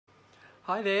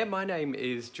Hi there, my name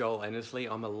is Joel Annesley.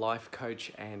 I'm a life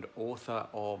coach and author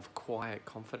of Quiet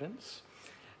Confidence,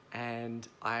 and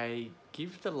I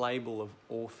give the label of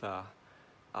author.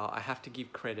 I have to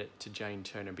give credit to Jane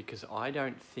Turner because I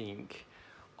don't think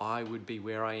I would be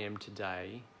where I am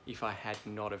today if I had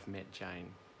not have met Jane.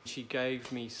 She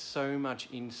gave me so much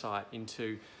insight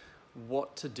into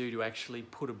what to do to actually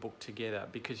put a book together,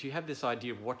 because you have this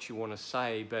idea of what you want to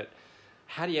say, but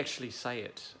how do you actually say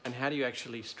it and how do you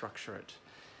actually structure it?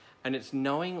 And it's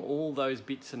knowing all those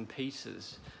bits and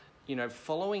pieces,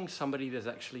 following somebody that's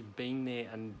actually been there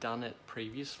and done it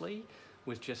previously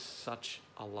was just such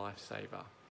a lifesaver.